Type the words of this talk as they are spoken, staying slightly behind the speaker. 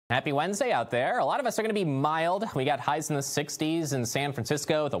Happy Wednesday out there. A lot of us are going to be mild. We got highs in the 60s in San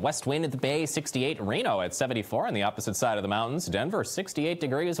Francisco, the west wind at the Bay, 68. Reno at 74 on the opposite side of the mountains. Denver, 68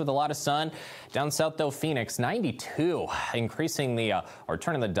 degrees with a lot of sun. Down south, though, Phoenix, 92. Increasing or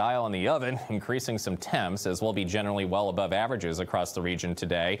turning the dial on the oven, increasing some temps as we'll be generally well above averages across the region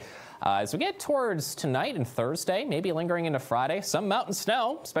today. As we get towards tonight and Thursday, maybe lingering into Friday, some mountain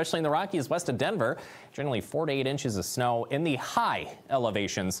snow, especially in the Rockies west of Denver. Generally 4 to 8 inches of snow in the high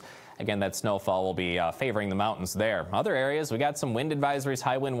elevations. Again, that snowfall will be favoring the mountains there. Other areas, we got some wind advisories,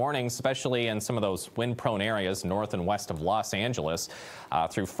 high wind warnings, especially in some of those wind-prone areas north and west of Los Angeles.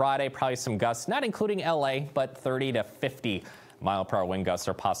 Through Friday, probably some gusts, not including L.A., but 30 to 50 mile-per-hour wind gusts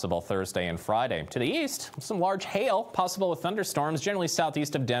are possible Thursday and Friday. To the east, some large hail possible with thunderstorms, generally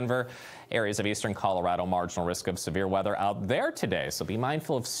southeast of Denver. Areas of eastern Colorado, marginal risk of severe weather out there today. So be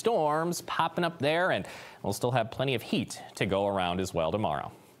mindful of storms popping up there, and we'll still have plenty of heat to go around as well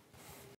tomorrow.